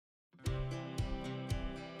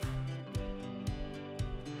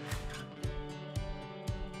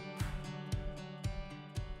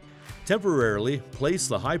Temporarily, place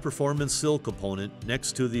the high-performance sill component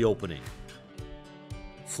next to the opening.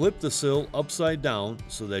 Flip the sill upside down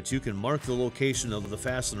so that you can mark the location of the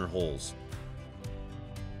fastener holes.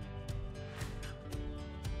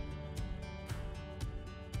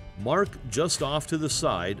 Mark just off to the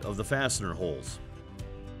side of the fastener holes.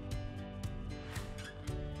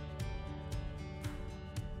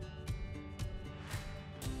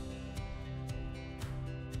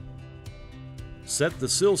 Set the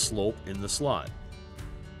sill slope in the slot.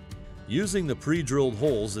 Using the pre-drilled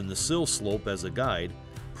holes in the sill slope as a guide,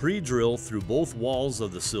 pre-drill through both walls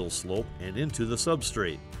of the sill slope and into the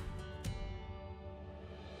substrate.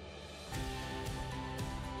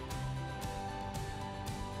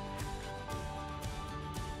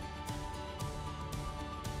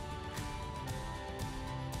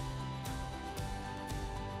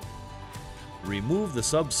 Remove the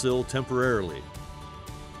subsill temporarily.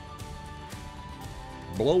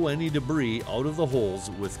 Blow any debris out of the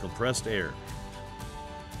holes with compressed air.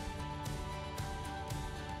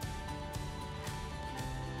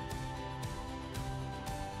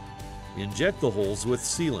 Inject the holes with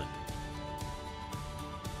sealant.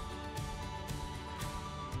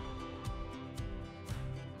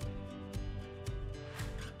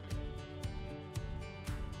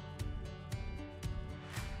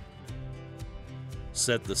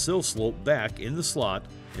 Set the sill slope back in the slot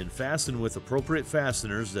and fasten with appropriate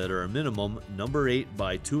fasteners that are a minimum number 8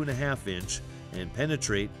 by 2.5 inch and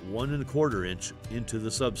penetrate 1.25 inch into the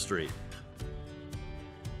substrate.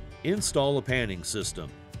 Install a panning system.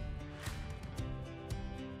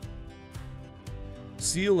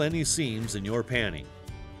 Seal any seams in your panning.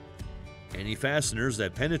 Any fasteners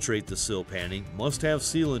that penetrate the sill panning must have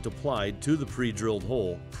sealant applied to the pre-drilled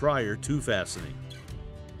hole prior to fastening.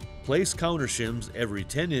 Place counter shims every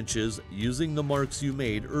 10 inches using the marks you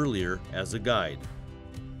made earlier as a guide.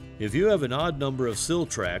 If you have an odd number of sill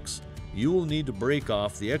tracks, you will need to break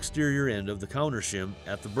off the exterior end of the counter shim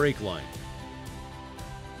at the break line.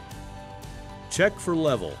 Check for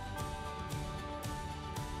level.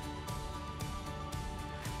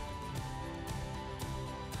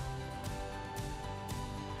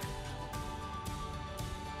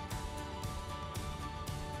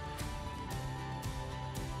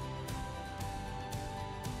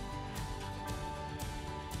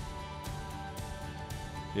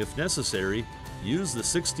 If necessary, use the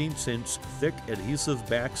 16-inch thick adhesive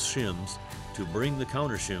back shims to bring the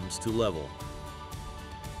counter shims to level.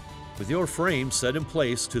 With your frame set in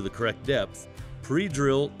place to the correct depth,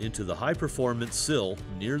 pre-drill into the high-performance sill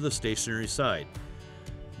near the stationary side.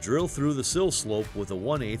 Drill through the sill slope with a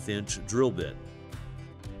 1/8 inch drill bit.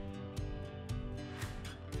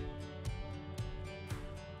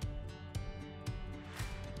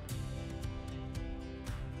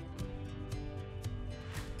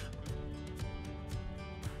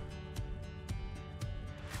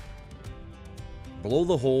 Blow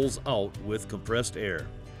the holes out with compressed air.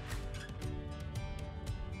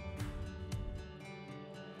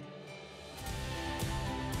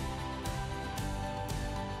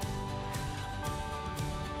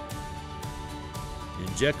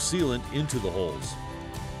 Inject sealant into the holes.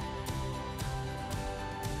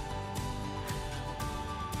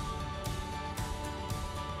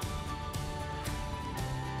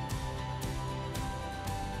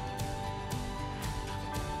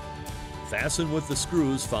 Fasten with the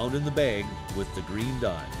screws found in the bag with the green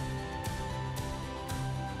dot.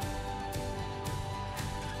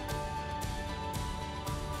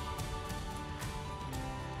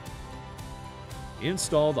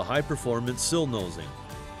 Install the high-performance sill nosing.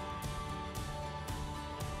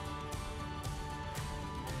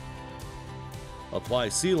 Apply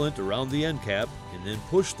sealant around the end cap and then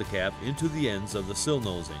push the cap into the ends of the sill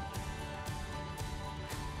nosing.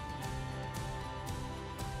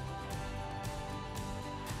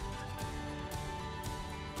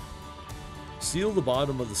 Seal the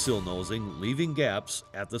bottom of the sill nosing, leaving gaps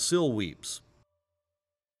at the sill weeps.